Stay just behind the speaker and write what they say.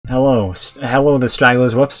Hello, the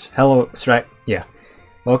stragglers. Whoops. Hello, yeah.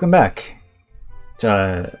 Welcome back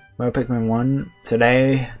to Pikmin 1.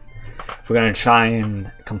 Today, we're gonna try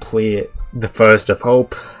and complete the first of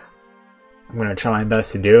Hope. I'm gonna try my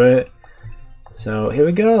best to do it. So here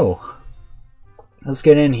we go. Let's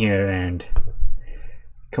get in here and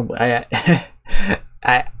I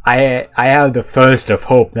have the first of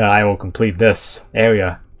hope that I will complete this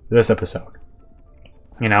area, this episode.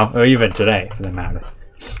 You know, or even today, for that matter.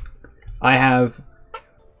 I have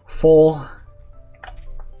full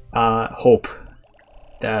hope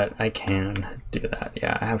that I can do that.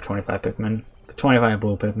 Yeah, I have 25 Pikmin, 25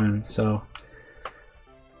 blue Pikmin, so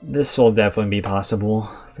this will definitely be possible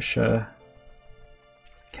for sure.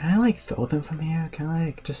 Can I like throw them from here? Can I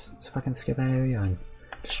like just fucking skip that area and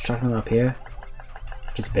just chuck them up here?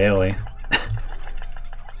 Just barely.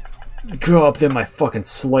 Go up there, my fucking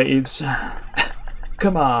slaves.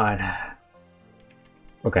 Come on.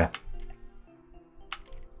 Okay.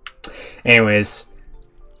 Anyways,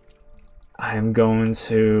 I'm going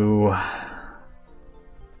to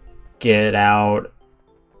get out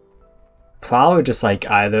probably just like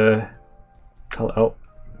either color. Oh,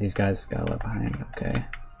 these guys got left behind. Okay.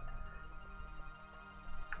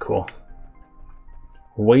 Cool.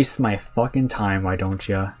 Waste my fucking time, why don't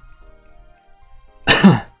ya?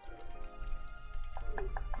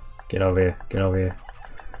 Get over here. Get over here.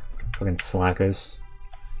 Fucking slackers.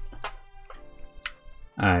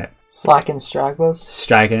 Alright. Slacking stragglers?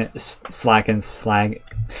 Slacking.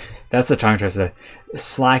 That's a tongue twister.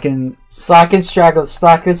 Slacking stragglers.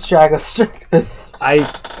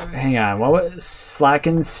 Hang on, what was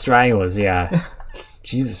slacking stragglers, yeah.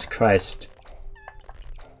 Jesus Christ.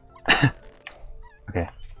 Okay.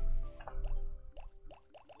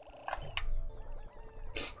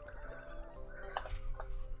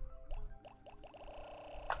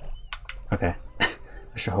 Okay. That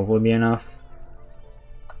should hopefully be enough.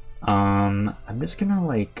 I'm just gonna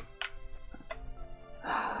like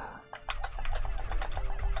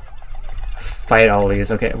fight all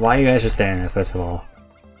these. Okay, why are you guys just standing there first of all?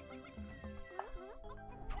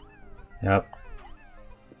 Yep.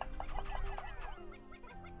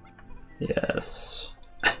 Yes.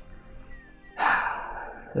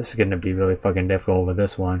 This is gonna be really fucking difficult with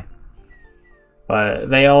this one. But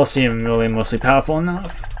they all seem really mostly powerful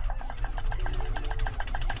enough.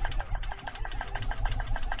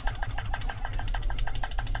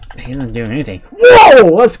 He isn't doing anything. Whoa!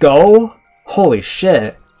 Let's go! Holy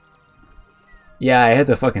shit. Yeah, I hit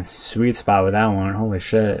the fucking sweet spot with that one. Holy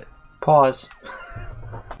shit. Pause.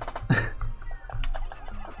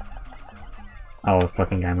 Oh,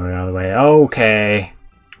 fucking guy moving out of the way. Okay.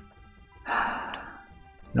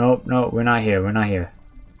 Nope, no, we're not here. We're not here.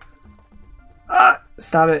 Ah!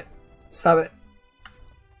 Stop it. Stop it.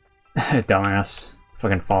 Dumbass.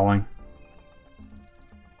 Fucking falling.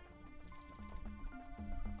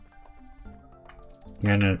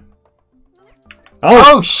 You're gonna...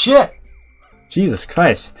 Oh shit! Jesus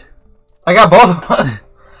Christ. I got both of them.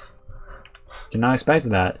 Did not expect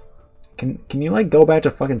that. Can you like go back to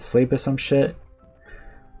fucking sleep or some shit?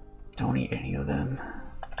 Don't eat any of them.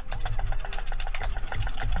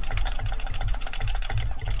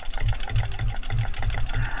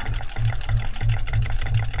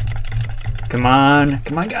 Come on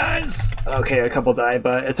guys! Okay, a couple died,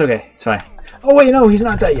 but it's okay, it's fine. Oh wait, no, he's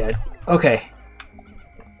not dead yet. Okay.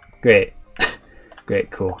 Great.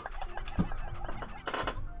 Great, cool.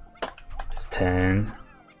 It's 10.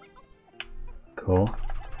 Cool.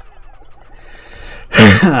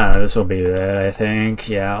 This will be it, I think.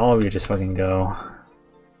 Yeah, all of you just fucking go.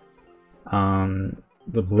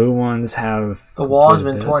 The blue ones have... The wall has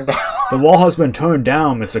been torn down. The wall has been torn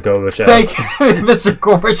down, Mr. Gorbachev. Thank you, Mr.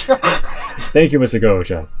 Gorbachev. Thank you, Mr.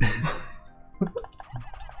 Gorbachev.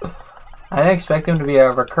 I didn't expect him to be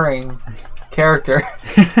a recurring character.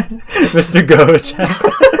 Mr. Gorbachev.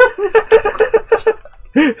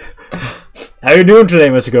 How you doing today,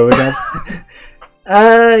 Mr.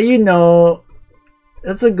 Gorbachev? You know...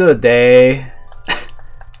 It's a good day.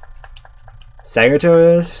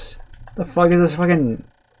 Sagittarius? The fuck is this fucking...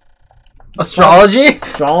 Astrology?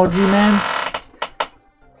 Astrology, man?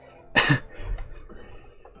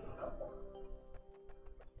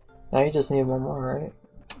 Now you just need one more, right?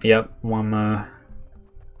 Yep, one more.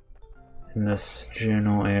 In this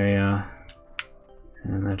general area.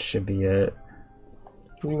 And that should be it.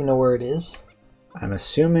 Do you even know where it is? I'm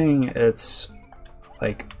assuming it's...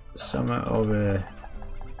 like, somewhere over...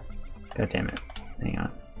 God damn it. Hang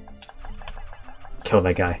on. Kill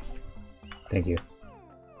that guy. Thank you.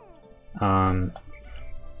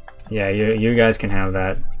 Yeah, you guys can have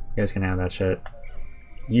that. You guys can have that shit.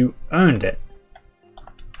 You earned it.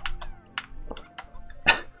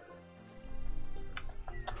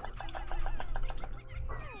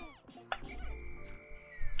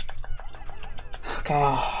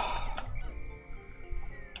 Okay.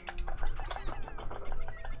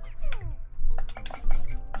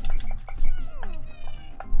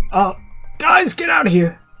 Oh, guys, get out of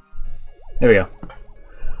here! There we go.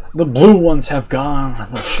 The blue ones have gone.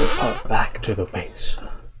 The ship back to the base.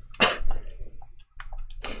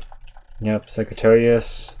 Yep,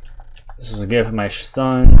 Sagittarius. This was a gift from my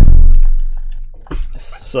son.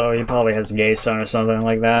 So he probably has a gay son or something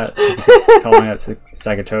like that. He's calling it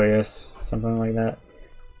Sagittarius, something like that.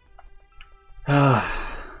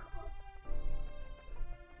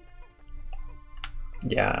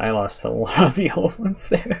 Yeah, I lost a lot of yellow ones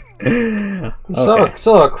there. Okay.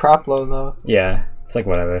 Still a crap load though. Yeah, it's like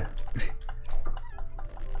whatever.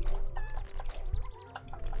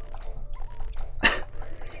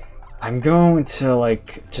 I'm going to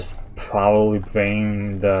like just probably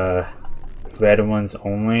bring the red ones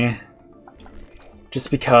only, just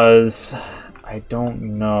because I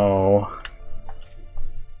don't know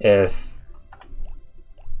if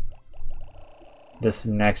this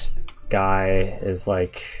next guy is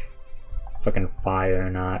like fucking fire or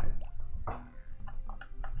not.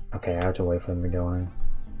 Okay, I have to wait for him to go in.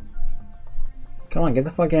 Come on, get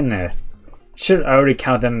the fuck in there. Should already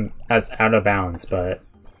count them as out of bounds, but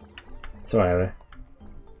it's whatever.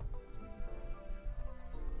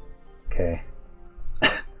 Okay.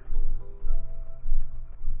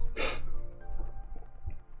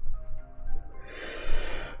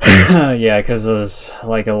 Yeah, because there's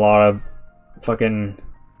like a lot of fucking...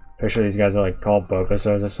 Pretty sure these guys are like called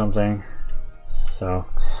Bulbasaurs or something. So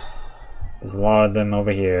there's a lot of them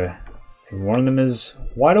over here. And one of them is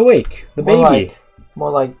wide awake, the baby.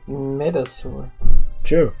 More like Metasaur.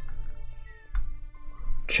 True.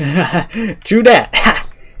 True that.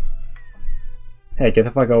 Hey, get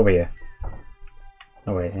the fuck over here.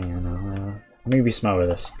 Oh wait, hang on. No, let me be smart with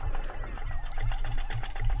this.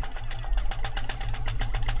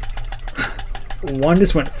 One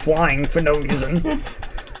just went flying for no reason.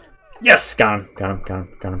 Yes! Got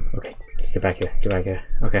him. Okay, get back here,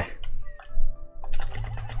 Okay.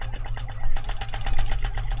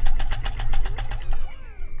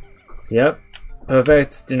 Yep.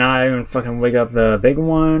 Perfect. Did not even fucking wake up the big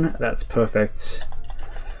one. That's perfect.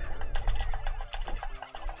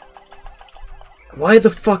 Why the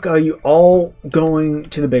fuck are you all going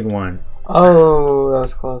to the big one? Oh, that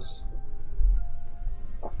was close.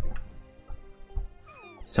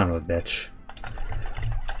 Son of a bitch.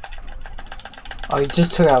 Oh, he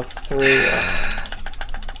just took out 3.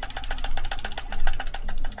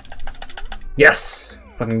 Yes!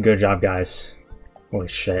 Fucking good job, guys. Holy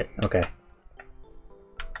shit. Okay.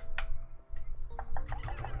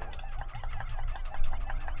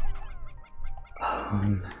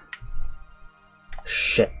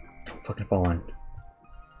 Shit. I'm fucking falling.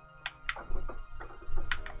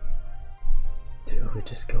 Do we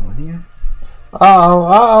just go in here?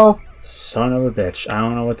 Uh-oh. Son of a bitch. I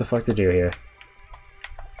don't know what the fuck to do here.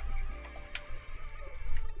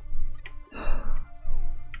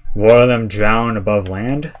 One of them drown above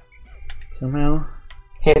land? Somehow?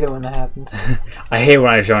 Hate it when that happens. I hate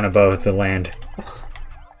when I drown above the land.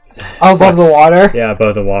 Oh, above the water? Yeah,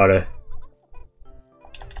 above the water.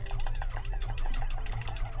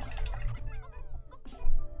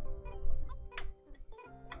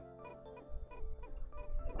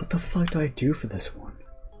 What the fuck do I do for this one?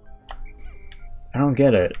 I don't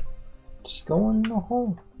get it. Just go in the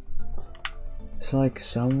hole. Is there like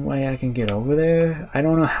some way I can get over there? I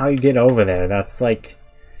don't know how you get over there. That's like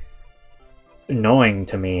annoying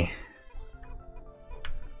to me.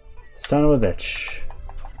 Son of a bitch.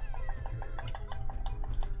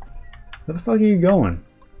 Where the fuck are you going?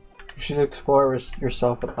 You should explore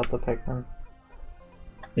yourself without the Pikmin.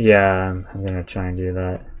 Yeah, I'm gonna try and do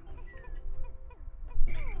that.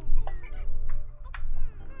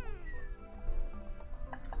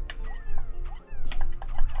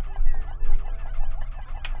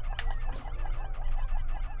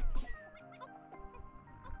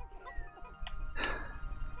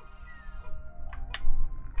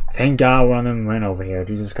 Thank God one of them went over here.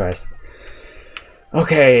 Jesus Christ.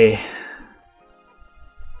 Okay.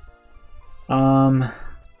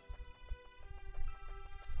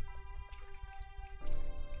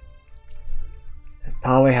 It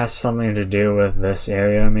probably has something to do with this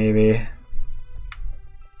area, maybe.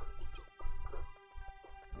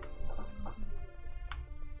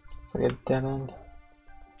 It's like a dead end.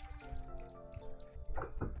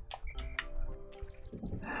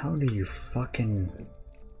 How do you fucking...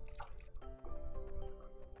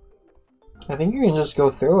 I think you can just go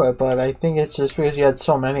through it, but I think it's just because you had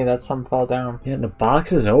so many that some fell down. Yeah, the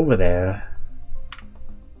box is over there.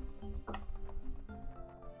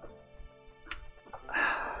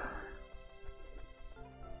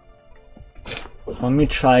 Let me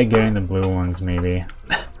try getting the blue ones, maybe.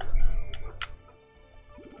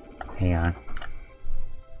 Hang on.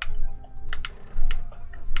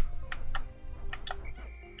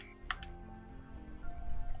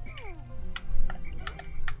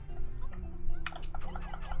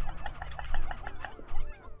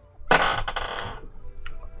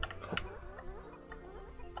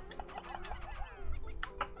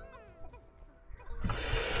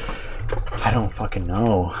 I don't fucking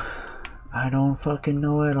know. I don't fucking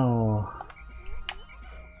know at all.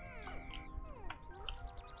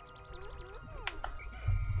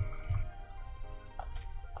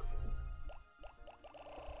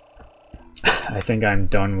 I think I'm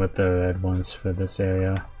done with the red ones for this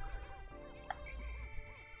area.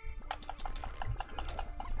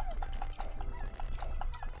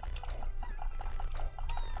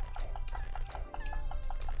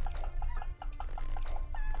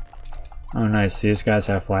 Oh nice, these guys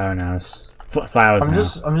have flowers now.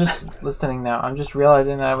 I'm just listening now. I'm just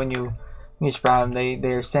realizing that when you sprout them,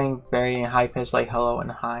 they're saying very high pitched, like hello and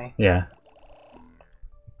hi. Yeah.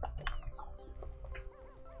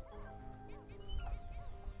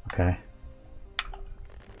 Okay.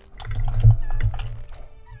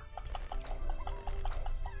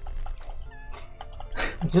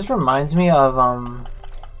 It just reminds me of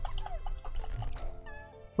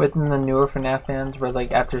within the newer FNAF fans, where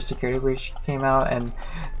like after Security Breach came out, and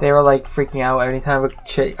they were like freaking out anytime a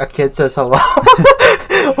kid says hello.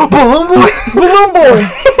 Balloon Boy, it's Balloon Boy.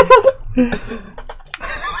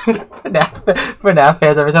 FNAF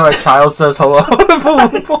fans, every time a child says hello,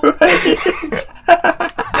 Balloon Boy.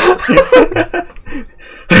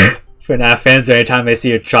 FNAF fans, anytime they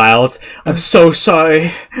see a child, I'm so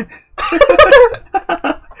sorry.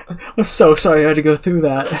 I'm so sorry I had to go through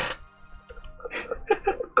that.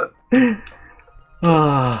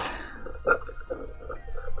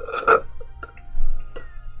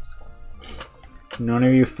 None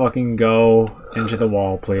of you fucking go into the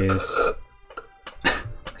wall, please. I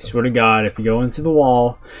swear to God, if you go into the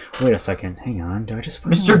wall... Wait a second, hang on, do I just...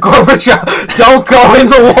 Mr. Gorbachev, don't go in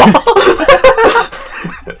the wall!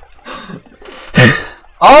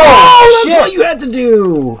 Oh, shit! That's what you had to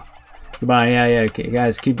do! Goodbye, yeah, okay,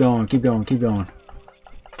 guys, keep going.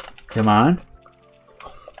 Come on.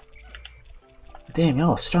 Damn,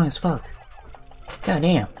 y'all strong as fuck. God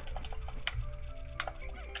damn.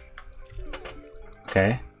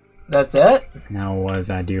 Okay. That's it? Now what does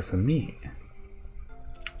that do for me?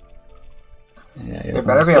 Yeah, there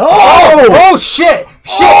better be a... Oh! Shit!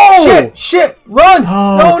 Shit! Run!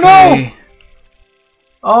 Oh, no!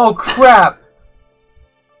 Oh, crap.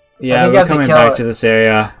 Yeah, we're coming back to this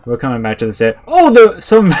area. Oh,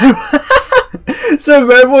 some some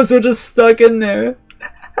red ones were just stuck in there.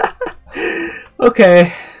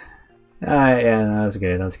 Okay. Yeah, that's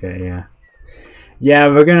good, yeah. Yeah,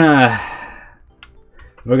 we're gonna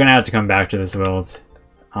have to come back to this world.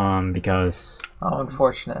 Because... Oh,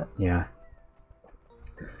 unfortunate. Yeah.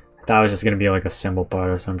 I thought it was just gonna be like a simple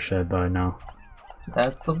part or some shit, but no.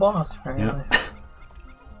 That's the boss, apparently. Yep.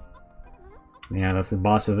 Yeah, that's the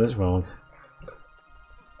boss of this world.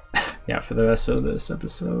 Yeah, for the rest of this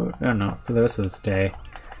episode... I don't know, for the rest of this day.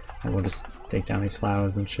 I will just take down these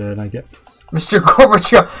flowers and shit, I guess. Mr.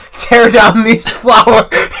 Gorbachev, tear down these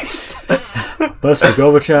flowers! Mr.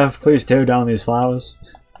 Gorbachev, please tear down these flowers.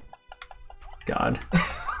 God.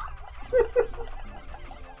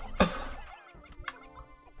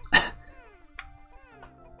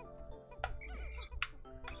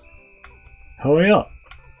 Hurry up.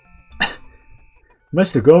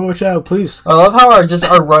 Mr. Gorbachev, please. I love how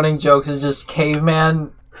our running jokes is just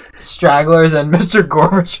caveman, stragglers, and Mr.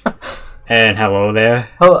 Gorbachev. And hello there.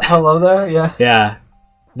 Hello there, yeah. Yeah.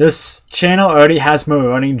 This channel already has more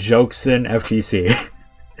running jokes than FGC.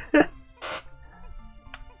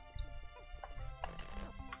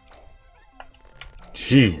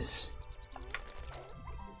 Jeez.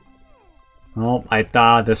 Well, I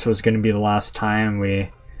thought this was gonna be the last time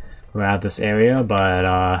we were at this area,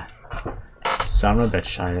 but son of a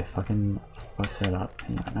bitch, I fucking fucked that up.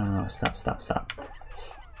 Hang on, no, stop.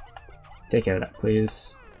 Just take care of that,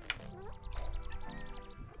 please.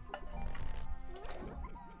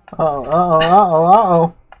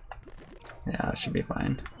 Uh-oh. Yeah, that should be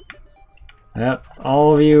fine. Yep,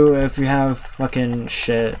 all of you, if you have fucking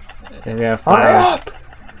shit, if you have fire,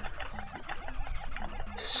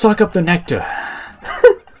 suck up the nectar.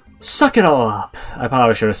 Suck it all up. I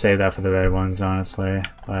probably should have saved that for the red ones, honestly,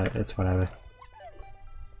 but it's whatever.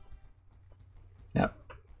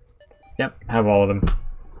 Yep, have all of them.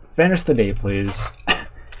 Finish the day, please.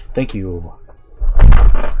 Thank you.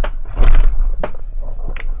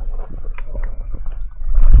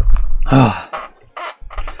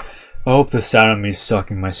 I hope the sound of me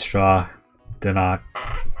sucking my straw did not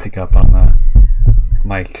pick up on the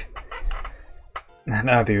mic.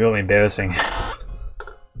 That would be really embarrassing.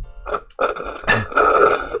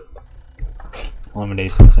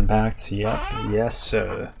 Eliminate sense impacts. Yep. Yes,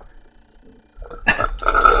 sir.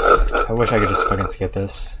 I wish I could just fucking skip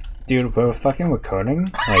this. Dude, we're fucking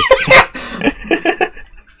recording? Like...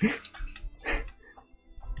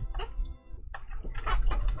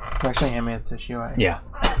 Actually, hand me a tissue. Yeah.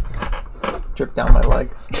 Drip down my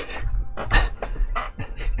leg.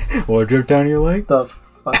 What drip down your leg? The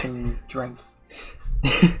fucking drink.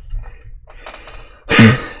 I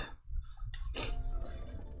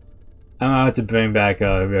don't know how to bring back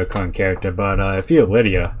a real current character, but if you're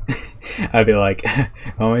Lydia, I'd be like,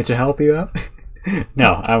 want me to help you out?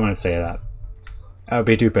 No, I wouldn't say that. I would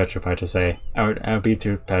be too petrified to say. I would be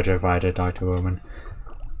too petrified to talk to a woman.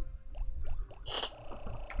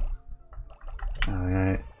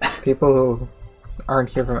 Alright. People who aren't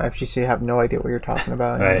here from FGC have no idea what you're talking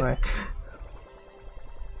about right. Anyway.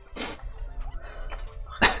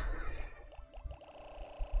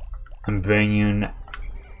 I'm bringing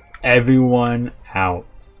everyone out.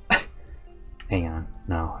 Hang on.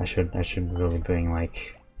 No, I should really bring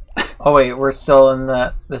like... Oh wait, we're still in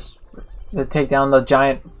to take down the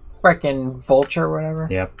giant frickin' vulture or whatever?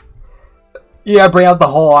 Yep. Yeah, bring out the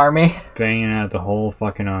whole army. Bringing out the whole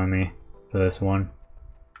fucking army for this one.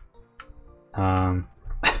 Hang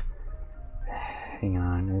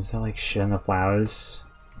on, is there like shit in the flowers?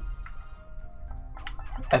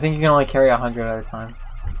 I think you can only carry 100 at a time.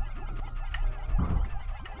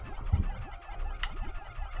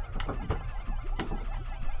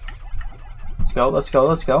 Let's go, let's go,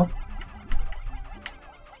 let's go.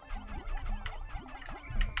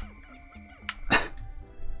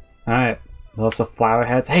 Alright, lots of flower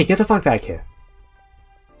heads. Hey, get the fuck back here!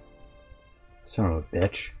 Son of a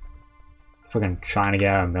bitch. Fucking trying to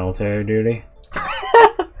get out of military duty.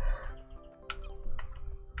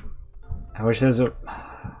 I wish there's a...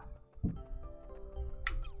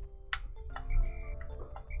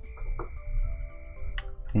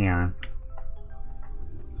 Hang on.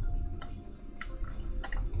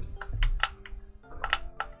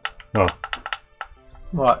 Whoa.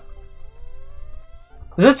 What?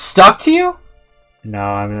 Is it stuck to you? No,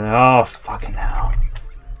 I mean... Oh, fucking hell.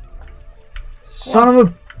 Son of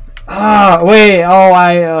a... Ah, wait,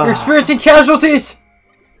 oh, You're experiencing casualties!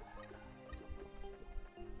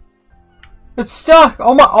 It's stuck!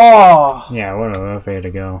 Oh my... Oh! Yeah, what a rough way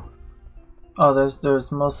to go. Oh,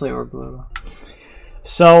 there's mostly ore blue.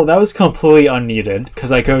 So, that was completely unneeded,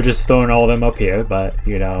 because I could have just thrown all of them up here, but,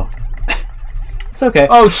 you know... It's okay.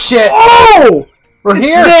 Oh, shit! Oh! We're it's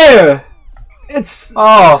here! There! It's...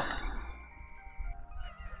 Oh!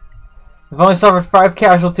 We've only suffered 5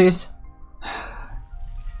 casualties.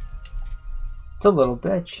 It's a little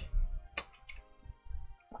bitch.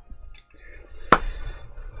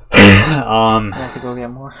 I have to go get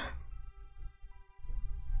more.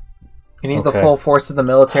 You need the full force of the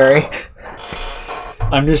military.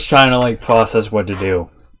 I'm just trying to like process what to do.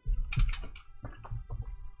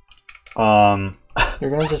 You're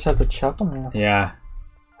gonna just have to chuck them now. Yeah.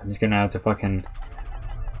 I'm just gonna have to fucking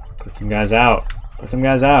put some guys out. Put some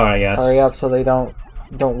guys out, I guess. Hurry up so they don't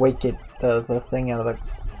wake it the thing out of the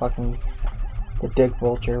fucking the dig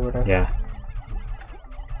vulture or whatever. Yeah.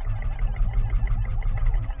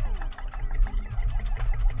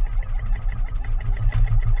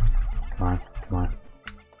 Come on, come on.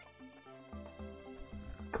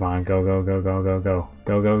 Come on, go, go, go, go, go, go.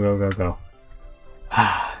 Go, go, go, go, go.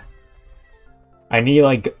 I need,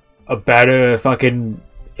 like, a better fucking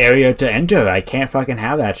area to enter. I can't fucking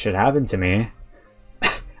have that shit happen to me.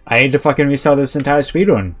 I need to fucking restart this entire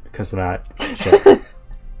speedrun because of that shit.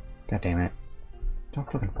 God damn it. Don't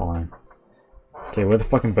fucking fall in. Okay, where the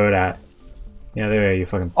fucking bird at? Yeah, there you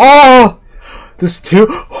fucking... Oh! There's 2...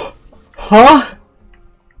 Huh?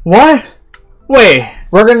 What? Wait.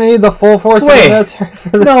 We're gonna need the full force of the military for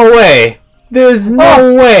this. No way. There's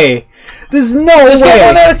no way. There's no way. Just get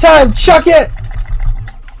one at a time. Chuck it.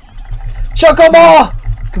 Chuck them all.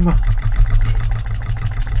 Come on.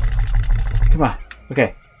 Come on.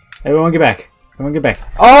 Okay. Everyone get back. Everyone get back.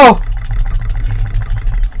 Oh.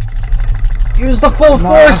 Use the full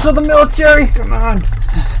force of the military. Come on.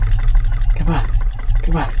 Come on.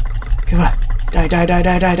 Come on. Come on. Die, die, die,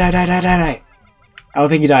 die, die, die, die, die, die. I don't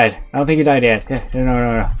think he died. I don't think he died yet. Yeah, no,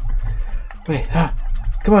 no, no. Wait.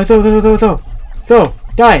 Come on. Throw, throw, throw, throw. Throw.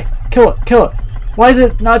 Die. Kill it. Kill it. Why is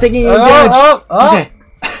it not taking any damage? Okay.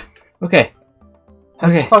 Okay.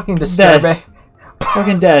 That's fucking disturbing. It's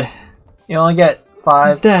fucking dead. You only get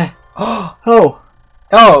 5. It's dead. Oh. Oh.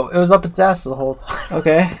 Oh, it was up its ass the whole time.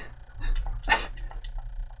 Okay.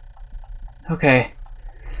 Okay.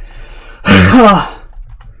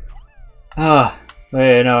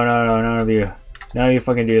 Wait, no, none of you. None of you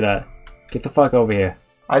fucking do that. Get the fuck over here.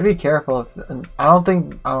 I'd be careful if I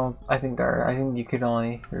think you could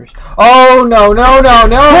only Oh no.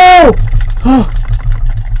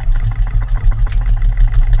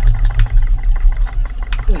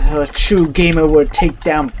 A true gamer would take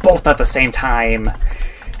down both at the same time.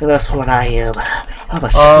 That's what I am. I'm a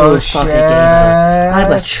true fucking gamer.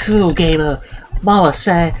 I'm a true gamer. Mama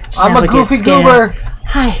said I'm a goofy goober.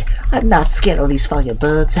 Hi, I'm not scared of these fucking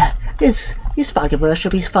birds. These fucking birds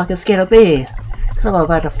should be fucking scared of me. Cause I'm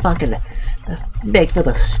about to fucking make the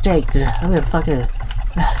mistakes. I'm about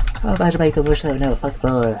to make them wish they were never fucking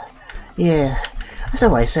born. Yeah, that's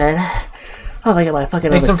not what I said. Oh my god, my fucking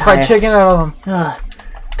make some fried chicken out of them.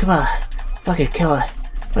 Come on, fucking kill it.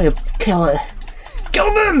 Fucking kill it.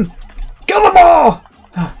 Kill them! Kill them all!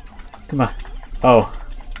 Come on. Oh.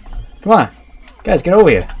 Come on. Guys, get over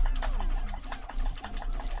here.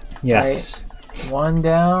 Yes. Right. One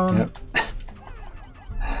down. Yep.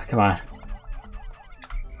 Come on.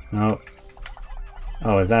 Nope.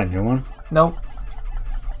 Oh, is that a new one? Nope.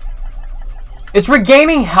 It's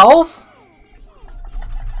regaining health?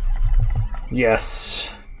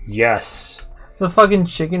 Yes. Yes. The fucking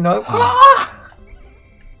chicken nugget.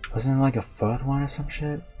 Wasn't there like a fourth one or some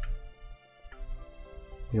shit?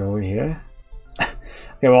 You're over here?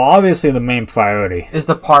 Okay, well obviously the main priority is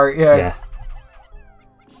the part, yeah. Yeah.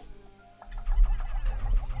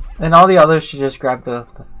 And all the others should just grab the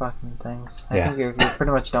fucking things. I Yeah. think you're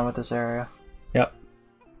pretty much done with this area. Yep.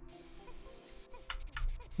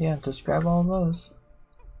 Yeah, just grab all of those.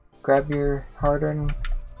 Grab your hard-earned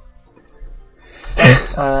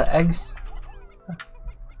eggs.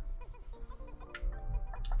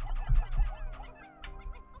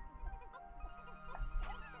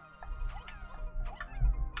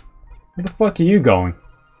 Where the fuck are you going?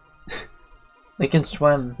 They can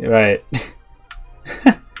swim. Right.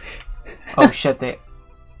 Oh shit, they...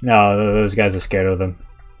 No, those guys are scared of them.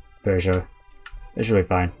 Very sure. They should be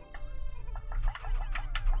fine.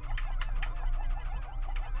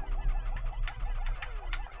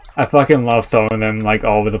 I fucking love throwing them like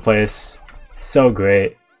all over the place. It's so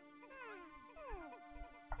great.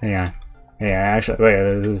 Hang on. Hey, actually, wait,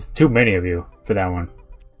 there's too many of you for that one.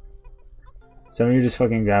 Some of you just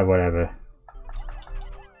fucking grab whatever.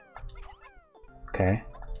 Okay.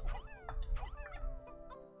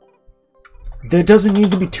 There doesn't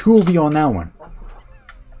need to be two of you on that one.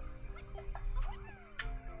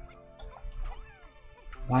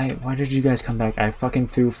 Why did you guys come back? I fucking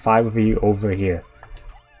threw 5 of you over here.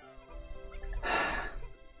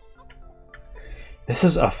 This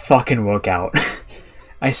is a fucking workout.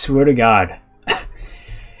 I swear to God.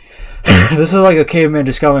 This is like a caveman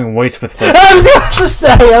discovering weights for the first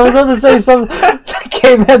time. I was about to say some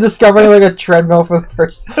caveman discovering like a treadmill for the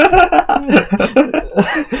first time.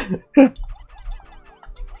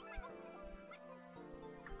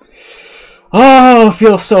 Oh, it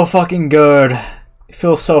feels so fucking good. It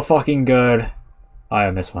feels so fucking good. Oh,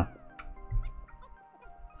 I missed one.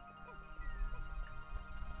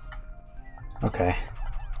 Okay.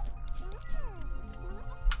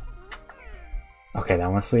 Okay,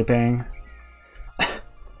 that one's sleeping.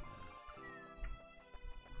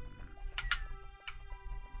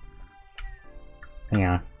 Hang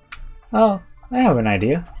on. Oh, I have an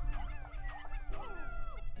idea.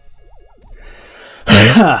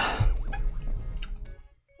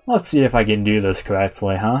 Let's see if I can do this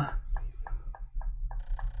correctly, huh?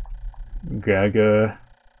 Gregor.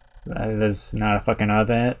 There's not a fucking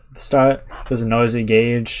other at the start. There's a noisy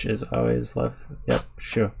gauge is always left. Yep,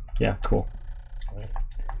 sure. Yeah, cool.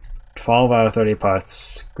 12 out of 30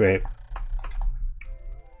 parts. Great.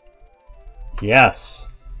 Yes.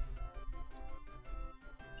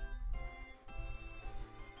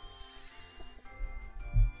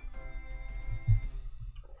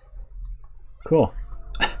 Cool.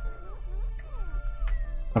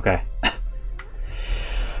 Okay.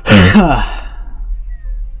 I'm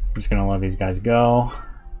just gonna let these guys go.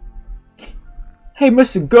 Hey,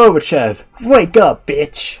 Mr. Gorbachev, wake up,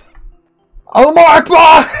 bitch! Allah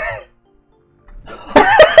Akbar!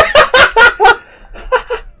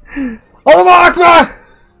 Allah Akbar!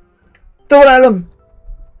 Throw it at him!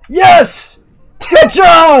 Yes! Good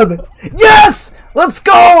job! Yes! Let's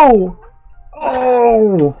go!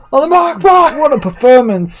 Oh! Allah Akbar! What a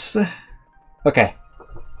performance! Okay.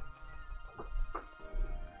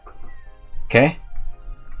 Okay.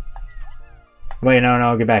 Wait,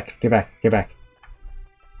 no, get back, get back.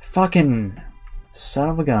 Fucking son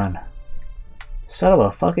of a gun. Son of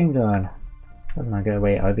a fucking gun. That's not good.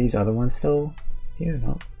 Wait, are these other ones still here?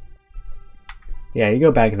 No. Yeah, you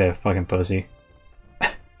go back there, fucking pussy.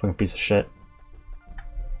 Fucking piece of shit.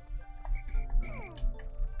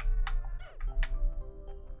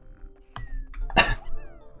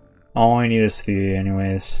 All I need is 3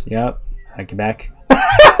 anyways. Yep. I get back.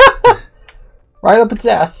 Right up its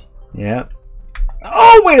ass. Yep.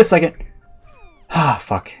 Oh, wait a second! Ah,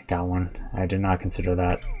 fuck. Got one. I did not consider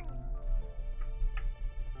that.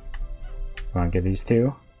 Wanna get these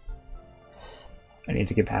 2? I need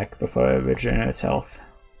to get back before it regenerates health.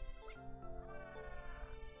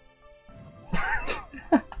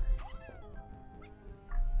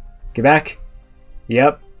 Get back!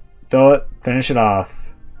 Yep. Throw it. Finish it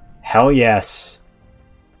off. Hell yes.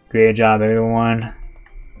 Great job, everyone.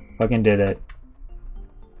 Fucking did it.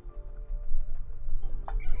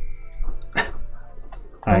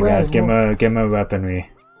 Alright guys, give him a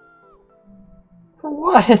weaponry. For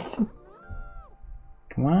what?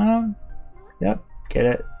 Come on. Yep, get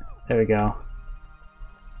it. There we go.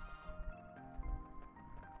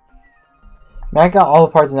 Matt got all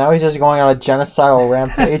the parts, now he's just going on a genocidal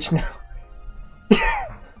rampage now.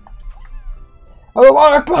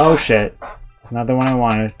 Oh shit. It's not the one I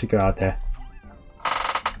wanted to go out there.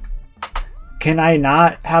 Can I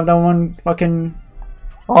not have that one fucking...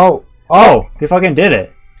 Oh, he fucking did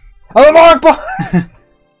it.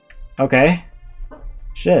 Okay.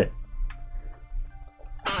 Shit.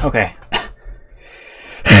 Okay.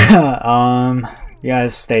 You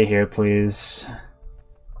guys stay here, please.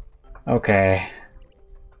 Okay.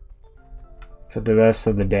 For the rest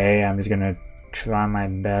of the day, I'm just gonna try my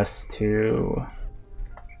best to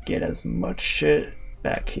get as much shit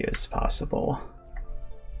back here as possible.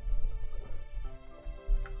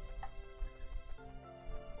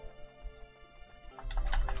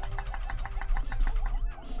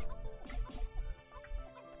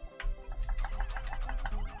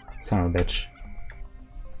 Son of a bitch.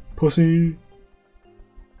 Pussy!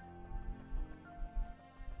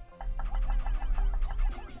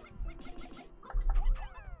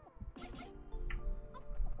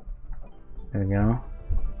 There we go.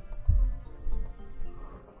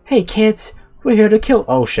 Hey kids! We're here to kill-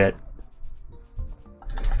 oh shit.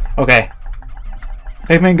 Okay.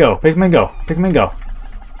 Pikmin go! Pikmin go! Pikmin go!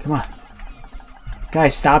 Come on.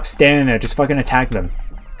 Guys, stop standing there. Just fucking attack them.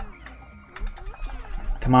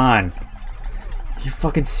 Come on. You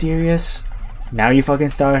fucking serious? Now you fucking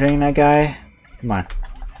start hitting that guy? Come on.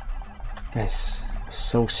 Guys,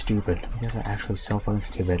 so stupid. You guys are actually so fucking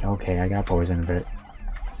stupid. Okay, I got poisoned a bit.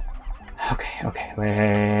 Okay,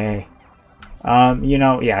 wait. You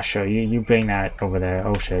know, yeah, sure, you bring that over there.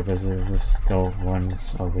 Oh shit, there's still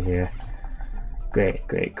ones over here. Great,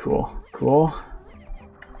 cool.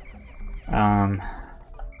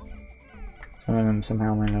 Some of them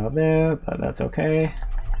somehow went out there, but that's okay.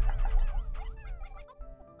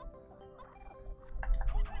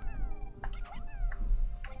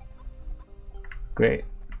 Great.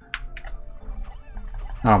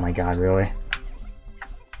 Oh my god, really?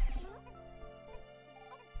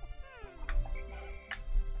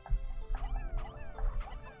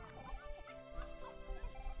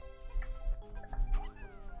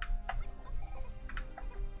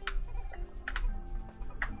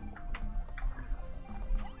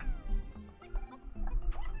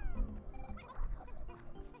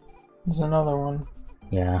 There's another one.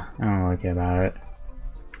 Yeah, I don't really care about it.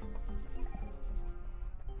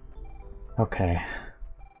 Okay.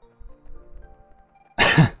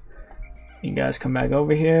 You guys come back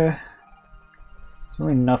over here. There's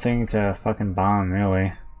really nothing to fucking bomb,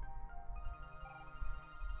 really.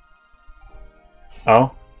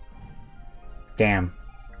 Oh? Damn.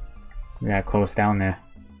 We got close down there.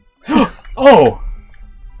 Oh!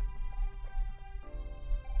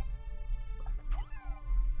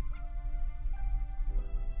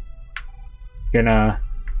 Gonna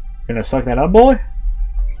suck that up, boy?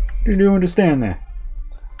 What are you doing to stand there?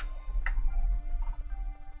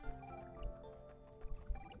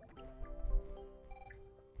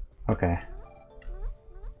 Okay.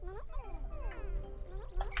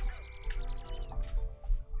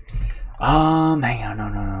 Hang on,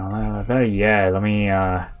 no. Better yet, let me,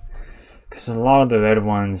 because a lot of the red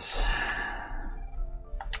ones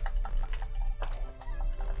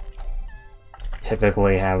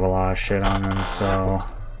typically have a lot of shit on them, so...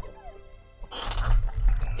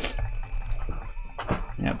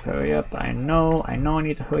 Yep, hurry up. I know I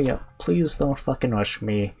need to hurry up. Please don't fucking rush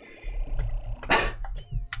me.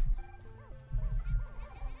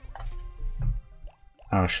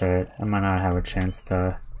 Oh shit, I might not have a chance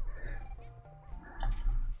to...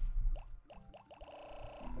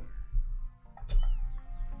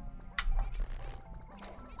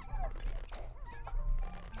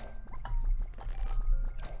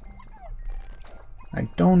 I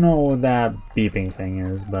don't know what that beeping thing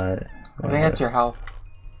is, but... I think that's your health.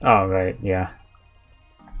 Oh, right, yeah.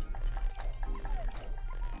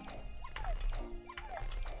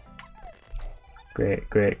 Great,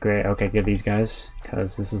 great, great. Okay, get these guys,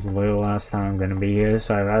 because this is literally the last time I'm going to be here,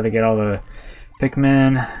 so I'd rather get all the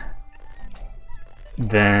Pikmin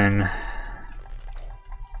than...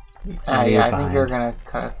 yeah, I think you're going to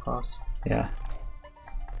cut it close. Yeah.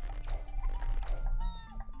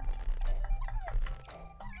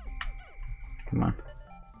 Come on.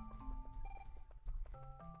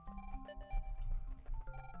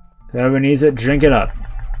 Whoever needs it, drink it up.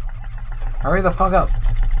 Hurry the fuck up.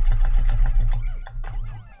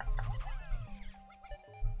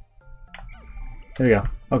 There we go.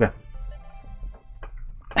 Okay.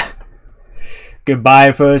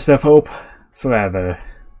 Goodbye, First of Hope. Forever.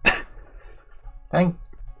 Thank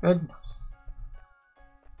goodness.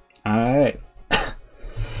 Alright.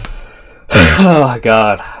 Oh,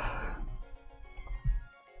 God.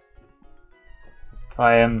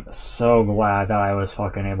 I am so glad that I was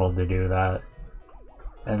fucking able to do that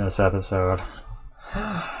in this episode.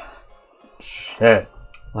 Shit.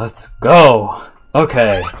 Let's go.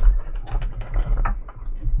 Okay.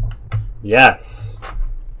 Yes.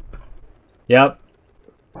 Yep.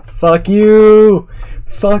 Fuck you.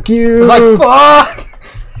 Fuck you. I was like, fuck!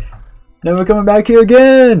 Never coming back here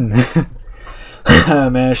again. I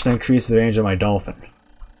managed to increase the range of my dolphin.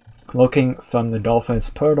 Looking from the dolphin's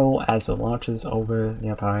portal as it launches over.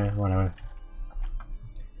 Yep, alright, whatever.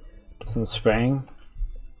 Some spraying.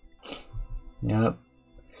 Yep.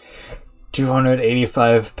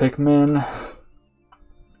 285 Pikmin.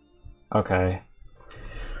 Okay.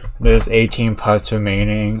 There's 18 parts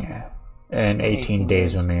remaining and 18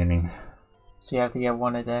 days remaining. So you have to get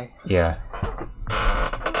one a day? Yeah.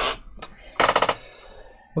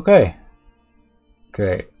 Okay.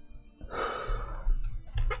 Great.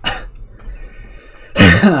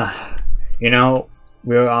 You know,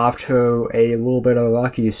 we're off to a little bit of a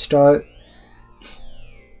lucky start.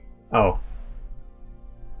 Oh.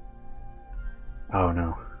 Oh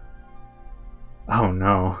no. Oh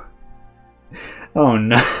no. Oh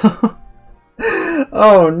no.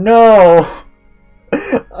 Oh no.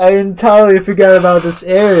 I entirely forgot about this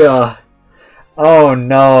area. Oh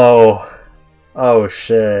no. Oh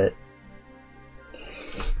shit.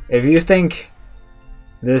 If you think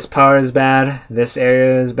this part is bad, this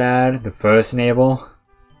area is bad, the first naval,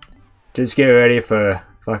 just get ready for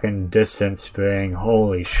fucking distance spraying.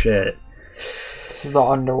 Holy shit. This is the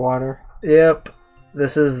underwater. Yep.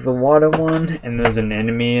 This is the water one, and there's an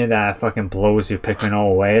enemy that fucking blows your Pikmin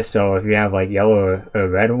all away, so if you have like yellow or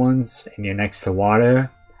red ones and you're next to water,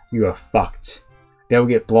 you are fucked. They'll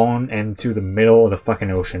get blown into the middle of the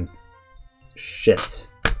fucking ocean. Shit.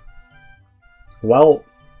 Well,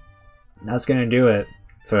 that's gonna do it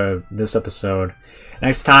for this episode.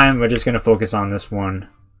 Next time, we're just gonna focus on this one,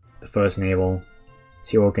 the first naval,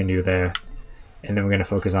 see what we can do there, and then we're gonna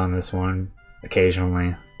focus on this one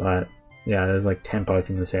occasionally. But yeah, there's like 10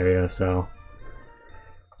 parts in this area, so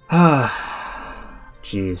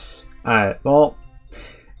jeez. Alright, well,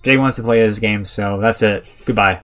 Jake wants to play this game, so that's it. Goodbye.